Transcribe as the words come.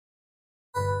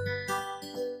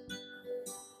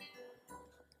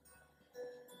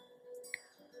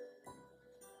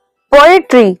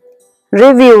Poetry,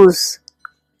 reviews,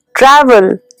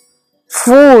 travel,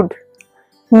 food,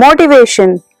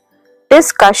 motivation,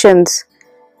 discussions,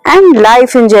 and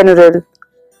life in general.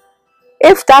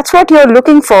 If that's what you're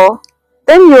looking for,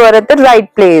 then you are at the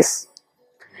right place.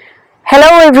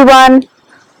 Hello everyone,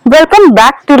 welcome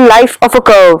back to Life of a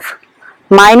Curve.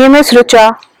 My name is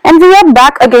Richa, and we are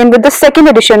back again with the second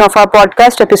edition of our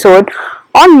podcast episode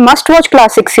on Must Watch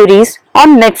Classic series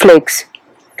on Netflix.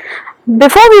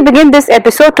 Before we begin this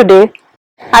episode today,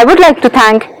 I would like to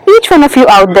thank each one of you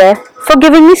out there for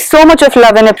giving me so much of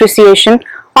love and appreciation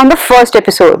on the first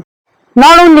episode.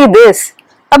 Not only this,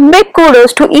 a big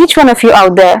kudos to each one of you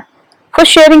out there for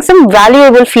sharing some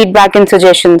valuable feedback and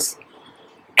suggestions.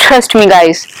 Trust me,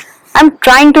 guys, I'm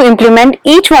trying to implement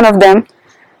each one of them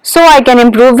so I can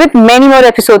improve with many more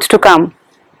episodes to come.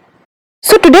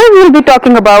 So today we will be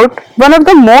talking about one of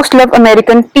the most loved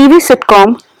American TV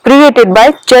sitcom created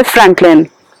by Jeff Franklin,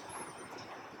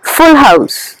 Full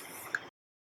House.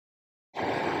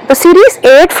 The series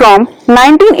aired from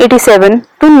 1987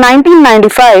 to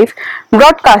 1995,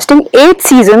 broadcasting 8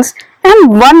 seasons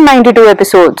and 192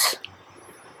 episodes.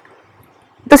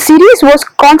 The series was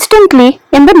constantly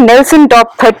in the Nielsen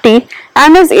Top 30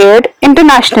 and is aired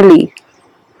internationally.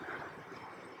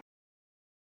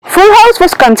 Full House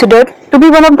was considered to be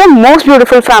one of the most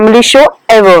beautiful family show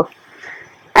ever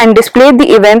and displayed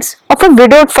the events of a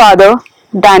widowed father,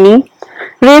 Danny,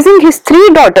 raising his 3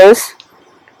 daughters,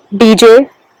 DJ,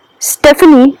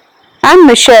 Stephanie, and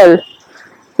Michelle,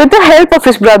 with the help of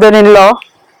his brother-in-law,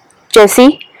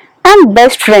 Jesse, and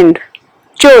best friend,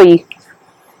 Joey.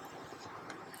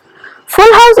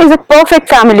 Full House is a perfect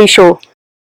family show,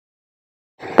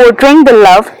 portraying the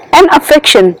love and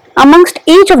affection amongst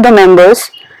each of the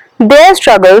members, their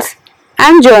struggles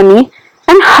and journey,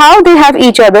 and how they have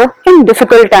each other in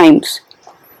difficult times.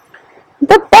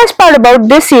 The best part about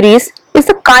this series is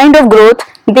the kind of growth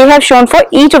they have shown for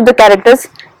each of the characters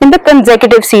in the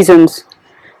consecutive seasons,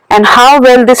 and how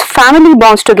well this family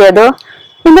bonds together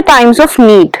in the times of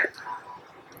need.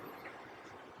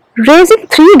 Raising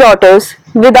 3 daughters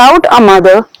without a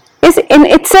mother is in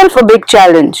itself a big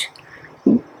challenge,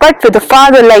 but with a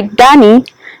father like Danny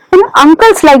and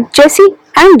uncles like Jesse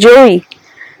and Joey,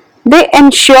 they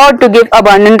ensured to give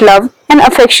abundant love and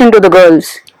affection to the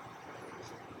girls.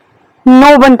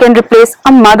 No one can replace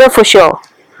a mother for sure,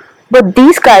 but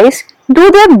these guys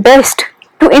do their best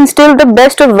to instill the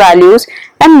best of values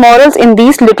and morals in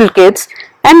these little kids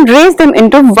and raise them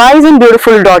into wise and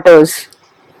beautiful daughters.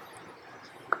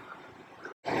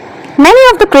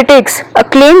 Many of the critics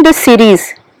acclaimed this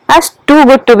series as too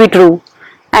good to be true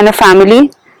and a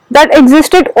family that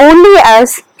existed only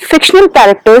as fictional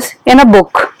characters in a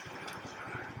book.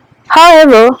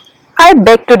 However, I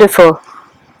beg to differ.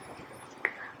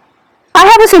 I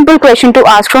have a simple question to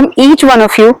ask from each one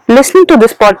of you listening to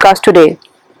this podcast today.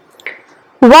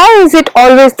 Why is it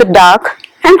always the dark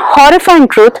and horrifying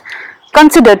truth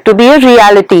considered to be a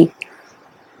reality?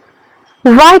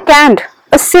 Why can't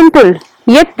a simple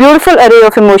yet beautiful array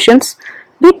of emotions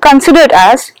be considered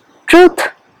as truth?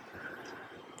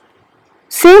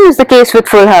 Same is the case with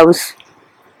Full House.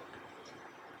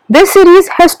 This series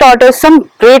has taught us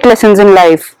some great lessons in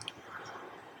life.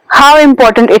 How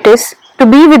important it is to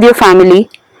be with your family,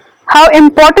 how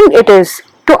important it is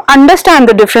to understand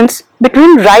the difference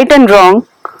between right and wrong,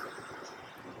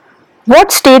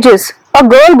 what stages a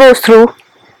girl goes through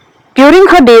during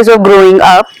her days of growing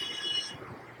up,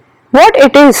 what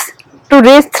it is to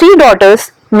raise 3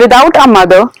 daughters without a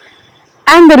mother,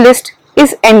 and the list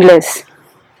is endless.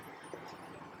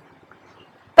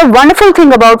 The wonderful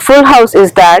thing about Full House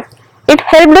is that it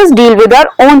helped us deal with our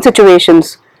own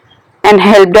situations and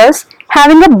helped us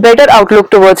having a better outlook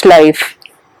towards life.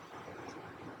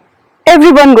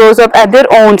 Everyone grows up at their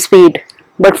own speed,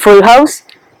 but Full House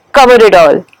covered it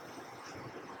all.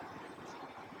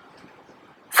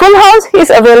 Full House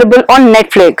is available on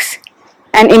Netflix,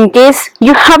 and in case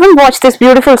you haven't watched this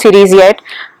beautiful series yet,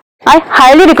 I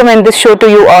highly recommend this show to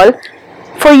you all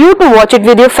for you to watch it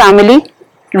with your family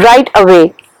right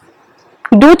away.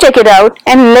 Do check it out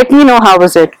and let me know how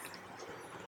was it.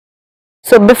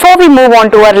 So before we move on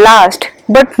to our last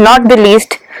but not the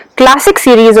least classic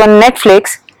series on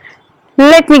Netflix,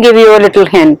 let me give you a little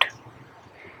hint.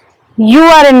 You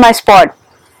are in my spot.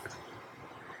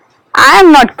 I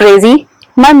am not crazy.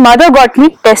 My mother got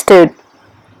me tested.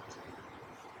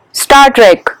 Star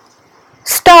Trek,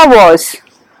 Star Wars,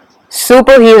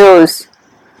 superheroes,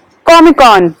 Comic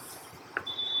Con.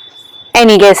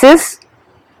 Any guesses?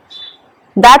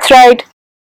 That's right.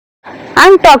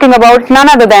 I'm talking about none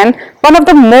other than one of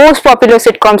the most popular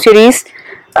sitcom series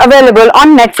available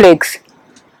on Netflix,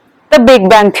 The Big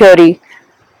Bang Theory.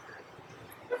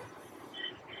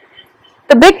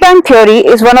 The Big Bang Theory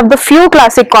is one of the few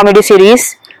classic comedy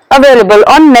series available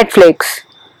on Netflix.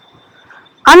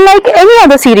 Unlike any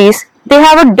other series, they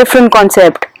have a different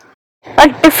concept, a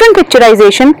different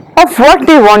picturization of what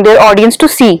they want their audience to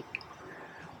see.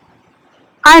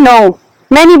 I know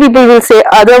many people will say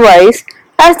otherwise,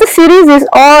 as the series is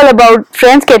all about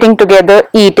friends getting together,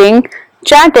 eating,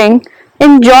 chatting,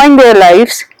 enjoying their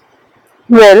lives.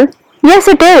 Well, yes,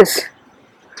 it is.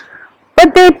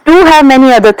 But they do have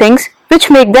many other things which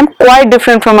make them quite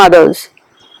different from others.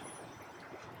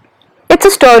 It's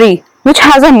a story which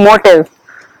has a motive,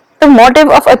 the motive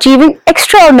of achieving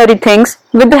extraordinary things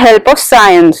with the help of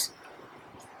science.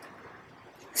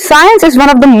 Science is one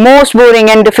of the most boring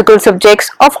and difficult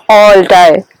subjects of all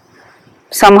time.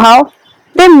 Somehow,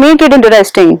 they make it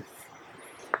interesting.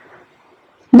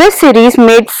 This series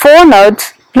made four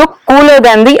nerds look cooler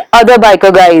than the other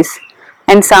biker guys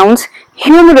and sounds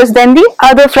humorous than the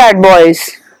other frat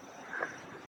boys.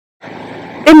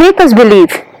 They make us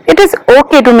believe it is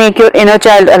okay to make your inner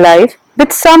child alive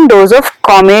with some dose of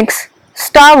comics,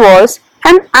 Star Wars,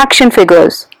 and action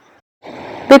figures.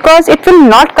 Because it will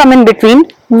not come in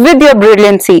between with your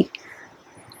brilliancy.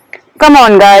 Come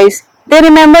on, guys, they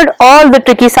remembered all the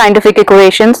tricky scientific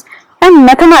equations and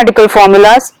mathematical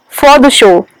formulas for the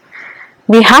show.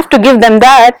 We have to give them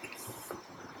that.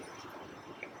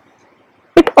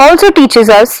 It also teaches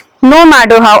us no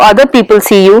matter how other people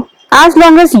see you, as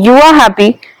long as you are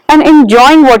happy and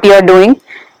enjoying what you are doing,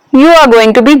 you are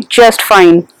going to be just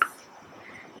fine.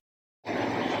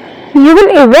 You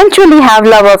will eventually have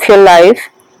love of your life,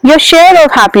 your share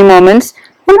of happy moments,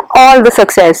 and all the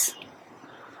success.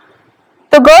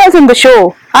 The girls in the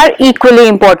show are equally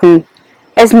important,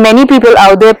 as many people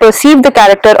out there perceive the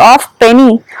character of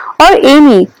Penny or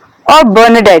Amy or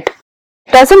Bernadette.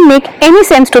 Doesn't make any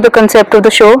sense to the concept of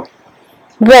the show.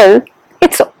 Well,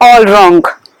 it's all wrong.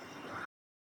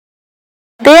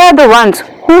 They are the ones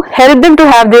who help them to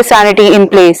have their sanity in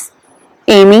place.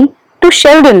 Amy to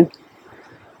Sheldon.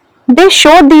 They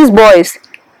showed these boys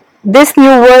this new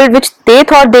world which they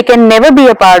thought they can never be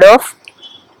a part of.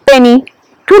 Penny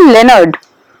to Leonard.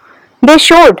 They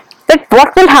showed that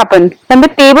what will happen when the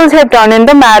tables have turned in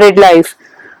the married life,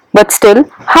 but still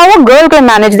how a girl can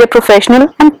manage their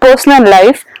professional and personal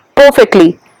life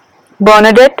perfectly.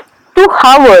 Bernadette to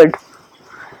Howard.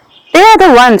 They are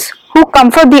the ones who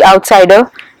comfort the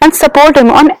outsider and support him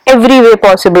on every way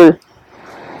possible.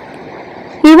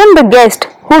 Even the guest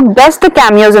who does the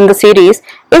cameos in the series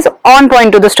is on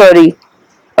point to the story.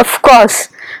 Of course,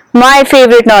 my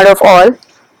favorite nerd of all,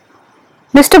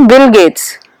 Mr. Bill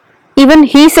Gates. Even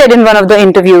he said in one of the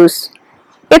interviews,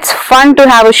 it's fun to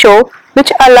have a show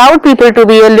which allowed people to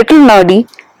be a little nerdy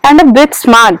and a bit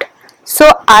smart, so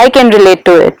I can relate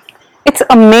to it. It's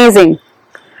amazing.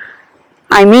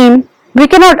 I mean, we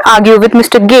cannot argue with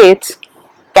Mr. Gates,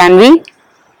 can we?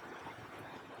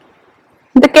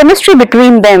 The chemistry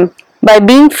between them, by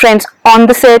being friends on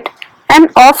the set and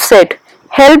off set,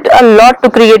 helped a lot to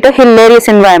create a hilarious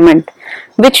environment,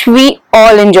 which we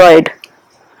all enjoyed.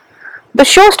 The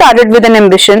show started with an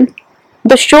ambition.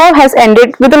 The show has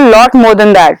ended with a lot more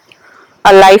than that.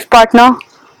 A life partner,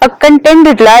 a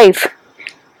contented life,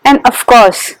 and of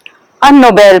course, a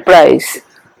Nobel Prize.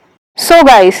 So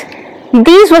guys,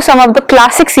 these were some of the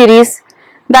classic series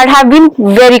that have been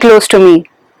very close to me.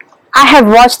 I have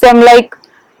watched them like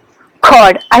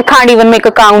God, I can't even make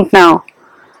a count now.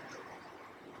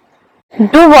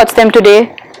 Do watch them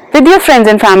today with your friends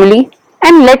and family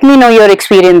and let me know your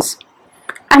experience.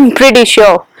 I'm pretty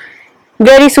sure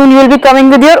very soon you will be coming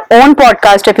with your own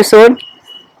podcast episode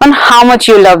on how much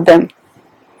you love them.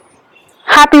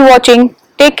 Happy watching.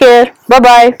 Take care. Bye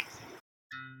bye.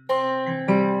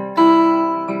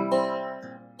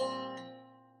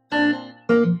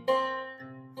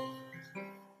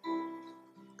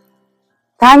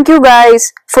 Thank you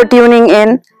guys for tuning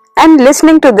in and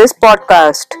listening to this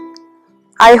podcast.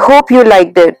 I hope you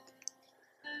liked it.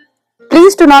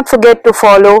 Please do not forget to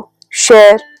follow,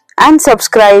 share, and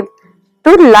subscribe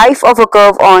to Life of a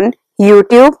Curve on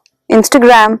YouTube,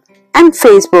 Instagram, and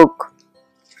Facebook.